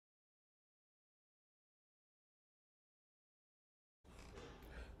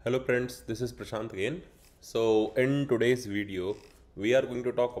Hello friends, this is Prashant again. So in today's video, we are going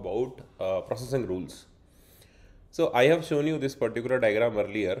to talk about processing rules. So I have shown you this particular diagram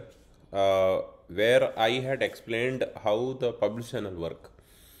earlier where I had explained how the publish channel work.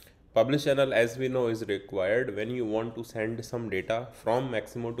 Publish channel, as we know, is required when you want to send some data from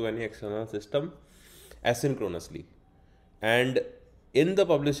Maximo to any external system asynchronously. And in the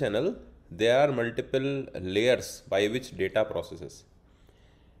publish channel, there are multiple layers by which data processes.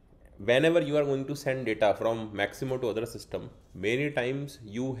 Whenever you are going to send data from Maximo to other system, many times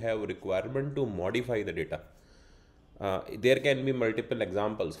you have requirement to modify the data. There can be multiple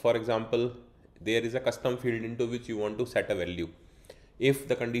examples. For example, there is a custom field into which you want to set a value. If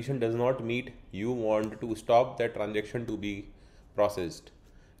the condition does not meet, you want to stop that transaction to be processed.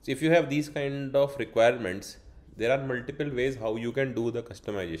 So if you have these kind of requirements, there are multiple ways how you can do the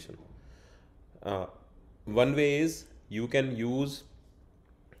customization. One way is you can use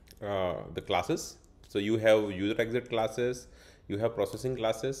the classes. So you have user exit classes, you have processing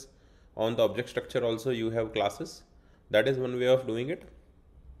classes. On the object structure also you have classes. That is one way of doing it.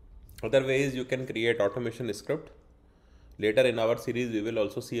 Other way is you can create automation script. Later in our series we will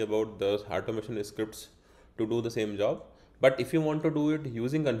also see about the automation scripts to do the same job. But if you want to do it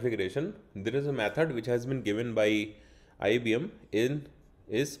using configuration, there is a method which has been given by IBM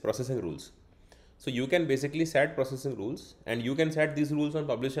is processing rules. So you can basically set processing rules, and you can set these rules on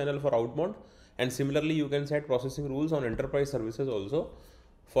publish channel for outbound, and similarly you can set processing rules on enterprise services also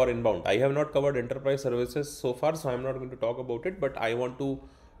for inbound. I have not covered enterprise services so far, so I am not going to talk about it, but I want to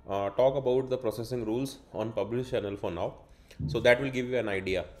talk about the processing rules on publish channel for now. So that will give you an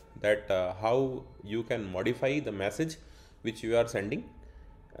idea that how you can modify the message which you are sending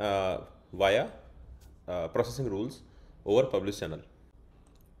via processing rules over publish channel.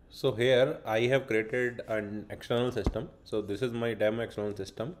 So here I have created an external system. So this is my demo external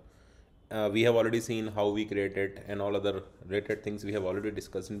system. We have already seen how we create it, and all other related things we have already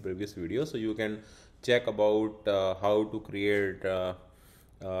discussed in previous videos. So you can check about how to create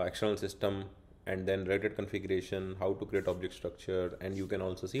external system, and then related configuration, how to create object structure, and you can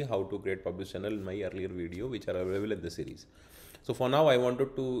also see how to create publish channel in my earlier video, which are available in the series. So for now I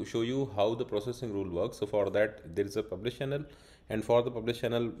wanted to show you how the processing rule works. So for that there is a publish channel, and for the publish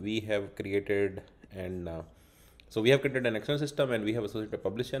channel we have created so we have created an external system, and we have associated a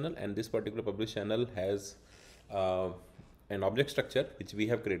publish channel, and this particular publish channel has an object structure which we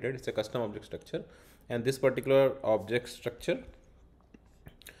have created. It's a custom object structure, and this particular object structure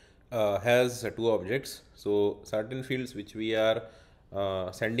has two objects. So certain fields which we are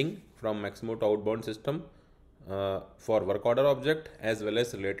sending from Maximo to outbound system for work order object, as well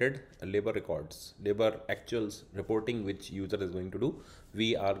as related labor records, labor actuals reporting which user is going to do,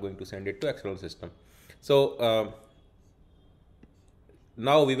 we are going to send it to external system. So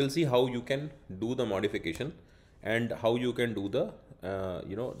now we will see how you can do the modification, and how you can do the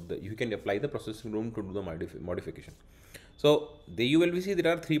you can apply the processing rule to do the modification. So you will see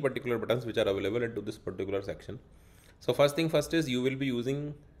there are three particular buttons which are available into this particular section. So first thing first is you will be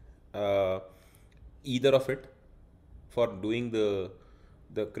using either of it for doing the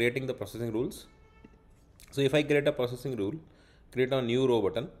creating the processing rules. So if I create a processing rule, create a new row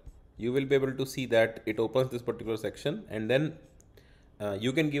button, you will be able to see that it opens this particular section, and then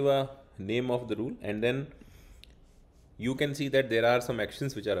you can give a name of the rule, and then you can see that there are some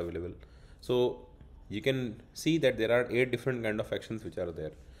actions which are available. So you can see that there are 8 different kind of actions which are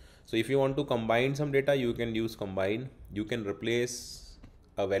there. So if you want to combine some data, you can use combine. You can replace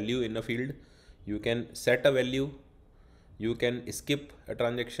a value in a field, you can set a value, you can skip a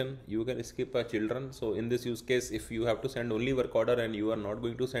transaction, you can skip a children. So in this use case, if you have to send only work order and you are not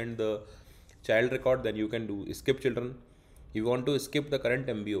going to send the child record, then you can do skip children. You want to skip the current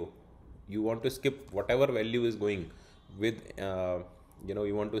MBO, you want to skip whatever value is going with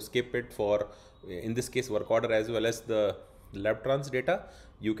you want to skip it for, in this case, work order as well as the lab trans data,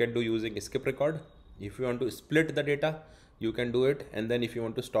 you can do using skip record. If you want to split the data, you can do it, and then if you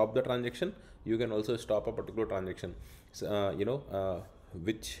want to stop the transaction, you can also stop a particular transaction. So,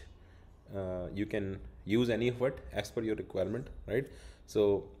 which you can use any of it as per your requirement, right?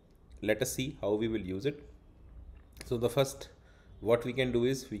 So let us see how we will use it. So the first what we can do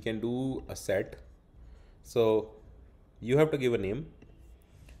is we can do a set. So you have to give a name.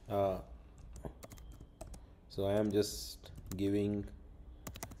 So I am just giving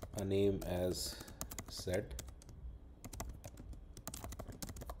a name as set.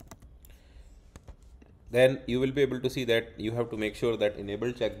 Then you will be able to see that you have to make sure that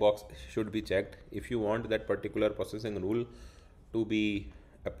enable checkbox should be checked if you want that particular processing rule to be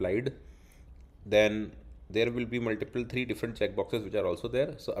applied. Then there will be multiple 3 different checkboxes which are also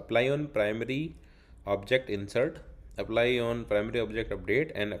there. So apply on primary object insert, apply on primary object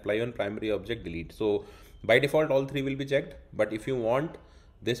update, and apply on primary object delete. So by default all 3 will be checked, but if you want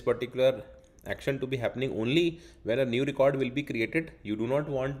this particular action to be happening only when a new record will be created, you do not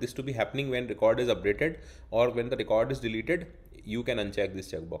want this to be happening when record is updated or when the record is deleted, you can uncheck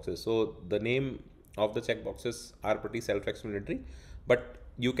these checkboxes. So the name of the checkboxes are pretty self-explanatory, but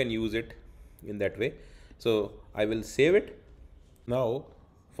you can use it in that way. So I will save it. Now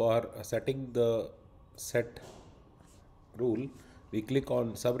for setting the set rule, we click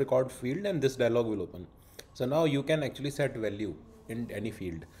on sub record field and this dialog will open. So now you can actually set value in any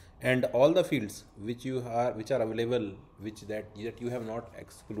field, and all the fields which are available, that you have not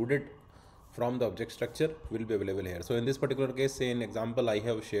excluded from the object structure will be available here. So in this particular case, say in example, I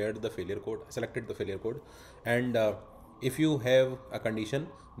have shared the failure code, selected the failure code, and if you have a condition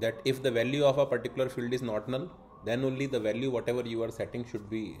that if the value of a particular field is not null, then only the value whatever you are setting should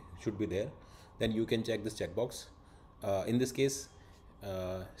be there, then you can check this checkbox. In this case,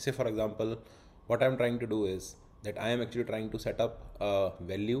 say for example, what I am trying to do is that I am actually trying to set up a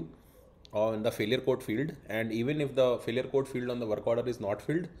value on the failure code field, and even if the failure code field on the work order is not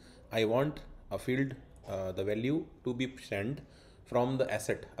filled, I want a field, the value to be sent from the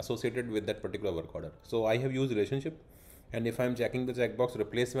asset associated with that particular work order. So I have used relationship, and if I am checking the checkbox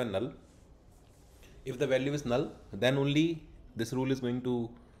replace when null, if the value is null, then only this rule is going to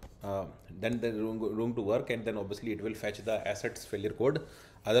then the room to work, and then obviously it will fetch the assets failure code.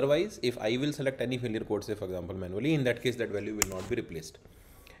 Otherwise, if I will select any failure code, say for example manually, in that case that value will not be replaced.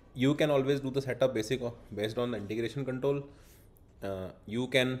 You can always do the setup based on the integration control. You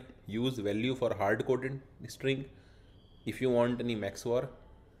can use value for hard coded string. If you want any maxvar,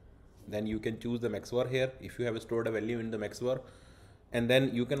 then you can choose the maxvar here if you have stored a value in the maxvar, and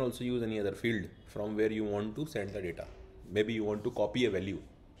then you can also use any other field from where you want to send the data. Maybe you want to copy a value,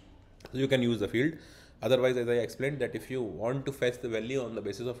 so you can use the field. Otherwise, as I explained, that if you want to fetch the value on the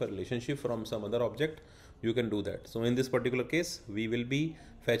basis of a relationship from some other object, you can do that. So in this particular case, we will be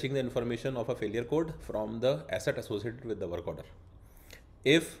fetching the information of a failure code from the asset associated with the work order,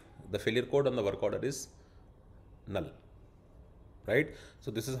 if the failure code on the work order is null, right?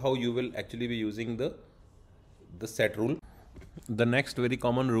 So this is how you will actually be using the set rule. The next very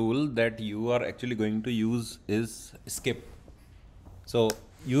common rule that you are actually going to use is skip. So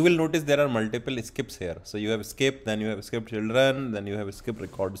you will notice there are multiple skips here. So you have skip, then you have skip children, then you have skip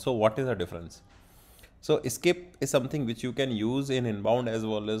record. So what is the difference? So skip is something which you can use in inbound as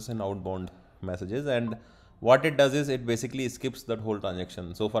well as in outbound messages, and what it does is it basically skips that whole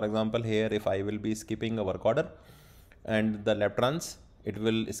transaction. So for example, here if I will be skipping a work order and the lab trans, it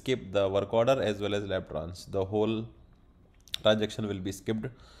will skip the work order as well as lab trans. The whole transaction will be skipped,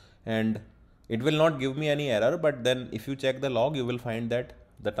 and it will not give me any error, but then if you check the log, you will find that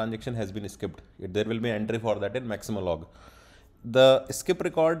the transaction has been skipped. There will be an entry for that in Maximo log. The skip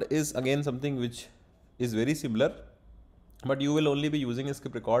record is again something which is very similar, but you will only be using a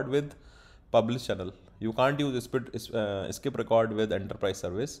skip record with publish channel. You can't use skip record with enterprise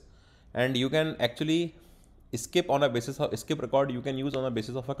service, and you can actually skip on a basis of skip record. You can use on a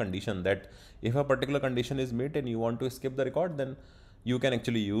basis of a condition, that if a particular condition is met and you want to skip the record, then you can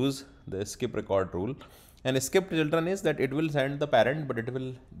actually use the skip record rule. And skip children is that it will send the parent, but it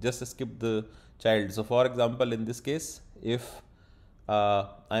will just skip the child. So for example, in this case, if I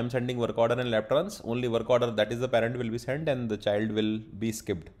am sending work order and lab trans, only work order, that is the parent, will be sent and the child will be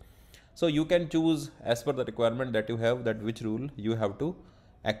skipped. So you can choose as per the requirement that you have, that which rule you have to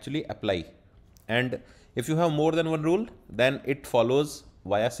actually apply. And if you have more than one rule, then it follows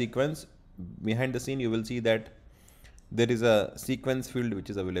via sequence. Behind the scene, you will see that there is a sequence field which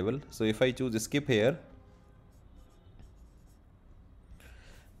is available. So if I choose skip here,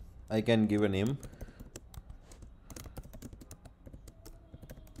 I can give a name.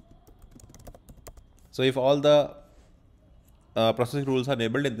 So if all the processing rules are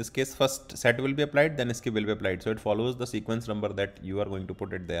enabled, in this case first set will be applied, then skip will be applied. So it follows the sequence number that you are going to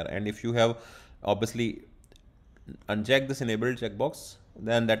put it there. And if you have obviously uncheck this enabled checkbox,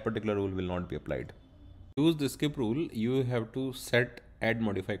 then that particular rule will not be applied. To use the skip rule, you have to set add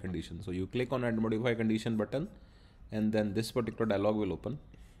modify condition. So you click on add modify condition button, and then this particular dialog will open,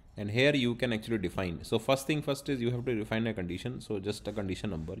 and here you can actually define. So first thing first is you have to define a condition. So just a condition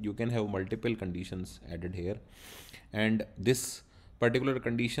number. You can have multiple conditions added here, and this particular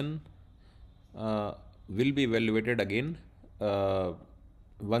condition will be evaluated again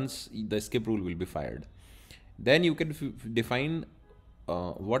once the skip rule will be fired. Then you can define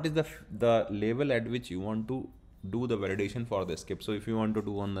what is the level at which you want to do the validation for the skip. So if you want to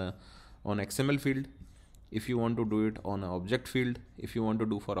do on XML field, if you want to do it on an object field, if you want to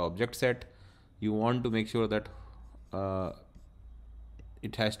do for object set, you want to make sure that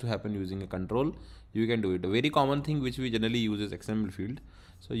it has to happen using a control, you can do it. A very common thing which we generally use is XML field.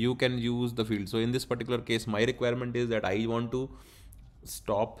 So you can use the field. So in this particular case, my requirement is that I want to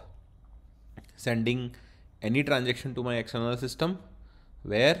stop sending any transaction to my external system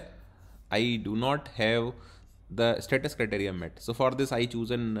where I do not have the status criteria met. So for this I choose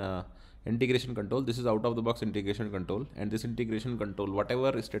an integration control. This is out of the box integration control, and this integration control,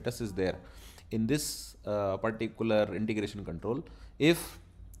 whatever status is there in this particular integration control, if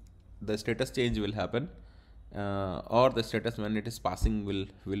the status change will happen or the status when it is passing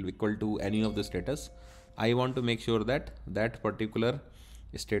will equal to any of the status, I want to make sure that that particular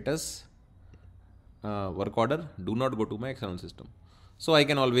status work order do not go to my external system. So I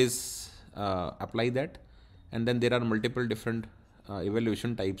can always apply that, and then there are multiple different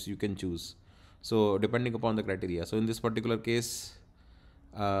evaluation types you can choose, so depending upon the criteria. So in this particular case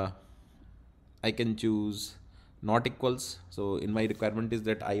I can choose not equals. So in my requirement is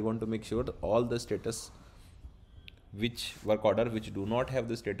that I want to make sure that all the status which work order which do not have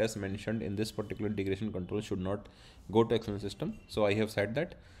the status mentioned in this particular integration control should not go to external system. So I have said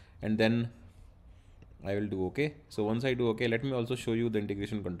that, and then I will do OK. So once I do OK, let me also show you the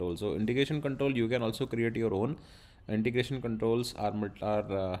integration control. So integration control, you can also create your own. Integration controls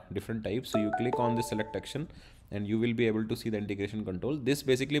are different types. So you click on the select action and you will be able to see the integration control. This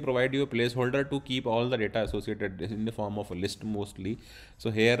basically provide you a placeholder to keep all the data associated in the form of a list mostly.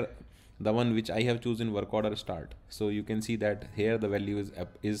 So here the one which I have chosen work order start. So you can see that here the value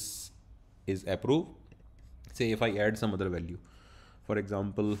is approved. Say if I add some other value, for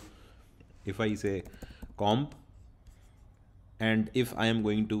example, if I say comp, and if I am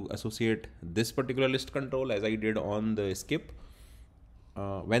going to associate this particular list control as I did on the skip,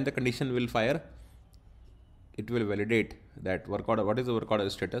 when the condition will fire, it will validate that work order, what is the work order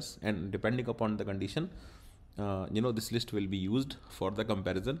status, and depending upon the condition, this list will be used for the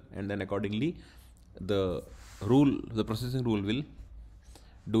comparison, and then accordingly the processing rule will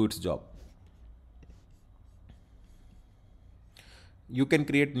do its job. You can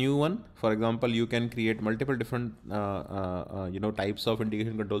create new one. For example, you can create multiple different types of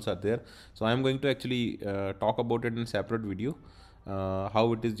integration controls are there. So I am going to actually talk about it in a separate video,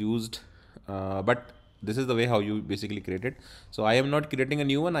 how it is used, but this is the way how you basically create it. So I am not creating a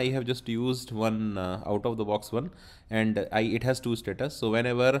new one. I have just used one out of the box one, and it has two status. So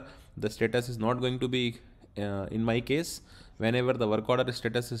whenever the status is not going to be, in my case, whenever the work order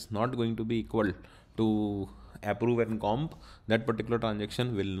status is not going to be equal to approve and comp, that particular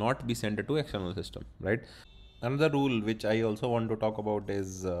transaction will not be sent to external system, right? Another rule which I also want to talk about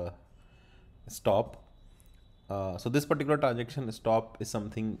is stop. So this particular transaction stop is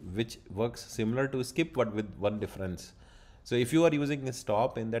something which works similar to skip, but with one difference. So if you are using a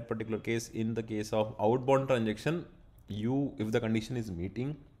stop in that particular case, in the case of outbound transaction, if the condition is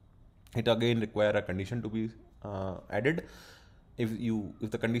meeting, it again require a condition to be added. If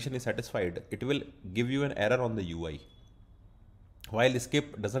the condition is satisfied, it will give you an error on the UI, while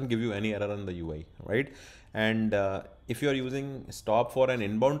skip doesn't give you any error on the UI, right? And if you are using stop for an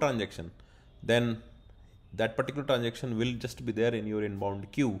inbound transaction, then that particular transaction will just be there in your inbound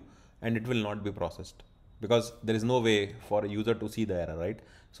queue and it will not be processed, because there is no way for a user to see the error, right?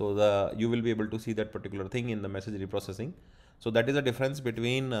 So you will be able to see that particular thing in the message reprocessing. So that is the difference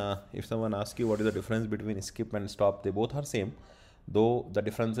between, if someone asks you what is the difference between skip and stop, they both are same, though the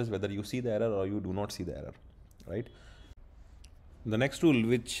difference is whether you see the error or you do not see the error, right? The next rule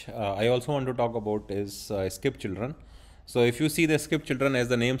which I also want to talk about is skip children. So if you see the skip children, as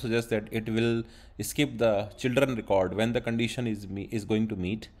the name suggests, that it will skip the children record when the condition is going to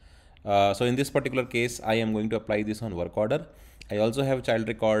meet. So in this particular case, I am going to apply this on work order. I also have child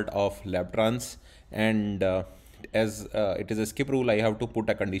record of lab trans, and as it is a skip rule, I have to put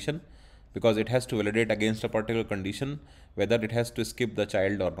a condition, because it has to validate against a particular condition whether it has to skip the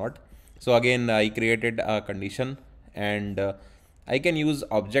child or not. So again, I created a condition, and I can use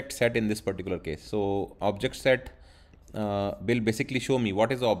object set in this particular case. So object set will basically show me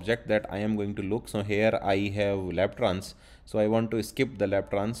what is the object that I am going to look. So here I have lab trans, so I want to skip the lab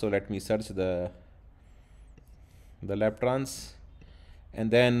trans. So let me search the lab trans,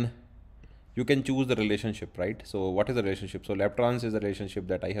 and then you can choose the relationship, right? So what is the relationship? So lab trans is the relationship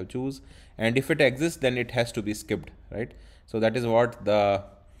that I have choose, and if it exists, then it has to be skipped, right? So that is what the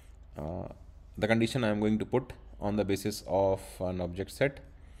condition I am going to put on the basis of an object set.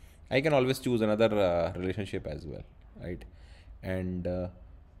 I can always choose another relationship as well, right? And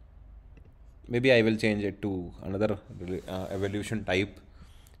maybe I will change it to another evaluation type.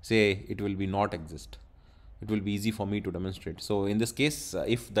 Say it will be not exist. it will be easy for me to demonstrate. So in this case,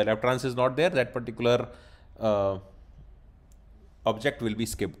 if the left trans is not there, that particular object will be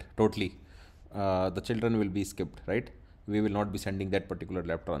skipped totally. The children will be skipped, right? We will not be sending that particular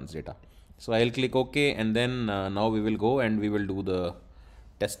left trans data. So I'll click OK, and then now we will go and we will do the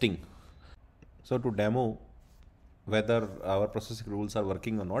testing. So to demo whether our processing rules are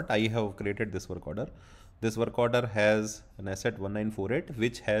working or not, I have created this work order. This work order has an asset 1948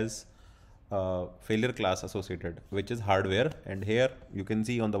 which has failure class associated, which is hardware, and here you can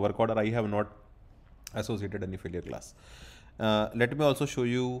see on the work order I have not associated any failure class. Let me also show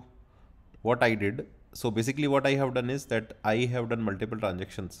you what I did. So basically what I have done is that I have done multiple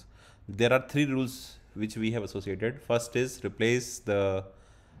transactions. There are 3 rules which we have associated. First is replace the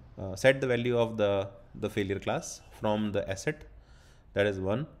set the value of the failure class from the asset, that is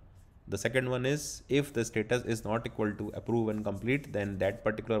one. The second one is if the status is not equal to approve and complete, then that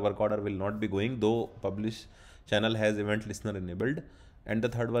particular work order will not be going, though publish channel has event listener enabled. And the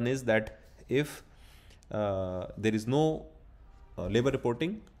third one is that if there is no labor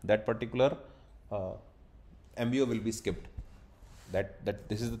reporting, that particular MBO will be skipped.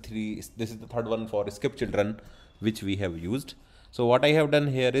 This is the third one for skip children which we have used. So what I have done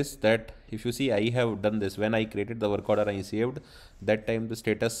here is that if you see, I have done this when I created the work order. I saved that time the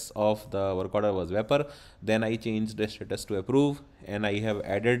status of the work order was Vapor. Then I changed the status to approve, and I have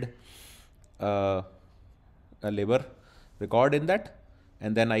added a labor record in that,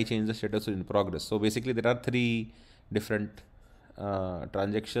 and then I changed the status to in progress. So basically there are 3 different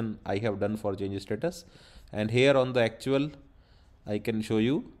transaction I have done for change status, and here on the actual I can show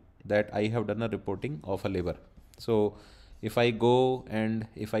you that I have done a reporting of a labor. So if I go and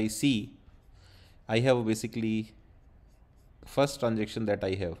if I see, I have basically first transaction that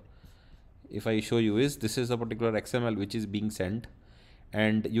I have, if I show you, is this is a particular XML which is being sent,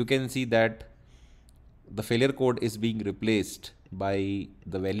 and you can see that the failure code is being replaced by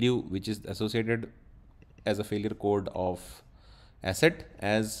the value which is associated as a failure code of asset,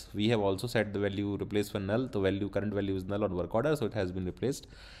 as we have also set the value replace for null. The current value is null on work order, so it has been replaced.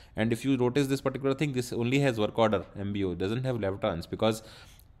 And if you notice this particular thing, this only has work order MBO, doesn't have left trans, because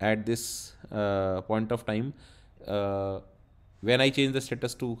at this point of time, when I change the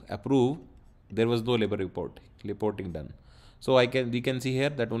status to approve, there was no labor reporting done. So we can see here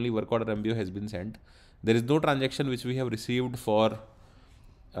that only work order MBO has been sent. There is no transaction which we have received for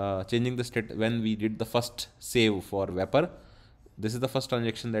changing the state when we did the first save for Vapor. This is the first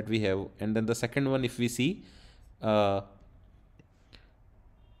transaction that we have, and then the second one, if we see,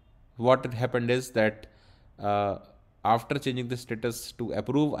 what had happened is that after changing the status to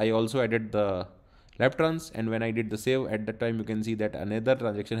approve, I also added the left trans, and when I did the save at that time, you can see that another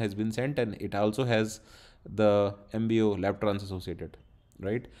transaction has been sent, and it also has the MBO left trans associated,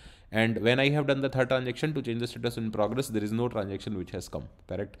 right? And when I have done the third transaction to change the status in progress, there is no transaction which has come,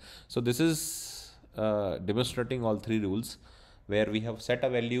 correct? So this is demonstrating all 3 rules, where we have set a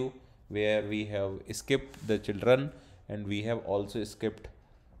value, where we have skipped the children, and we have also skipped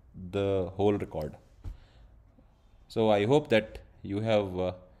the whole record. So I hope that you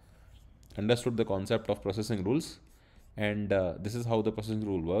have understood the concept of processing rules, and this is how the processing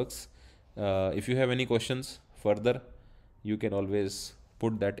rule works. If you have any questions further, you can always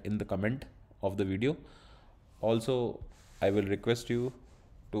put that in the comment of the video. Also, I will request you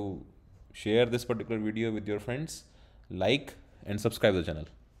to share this particular video with your friends, like and subscribe the channel.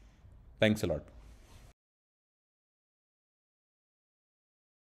 Thanks a lot.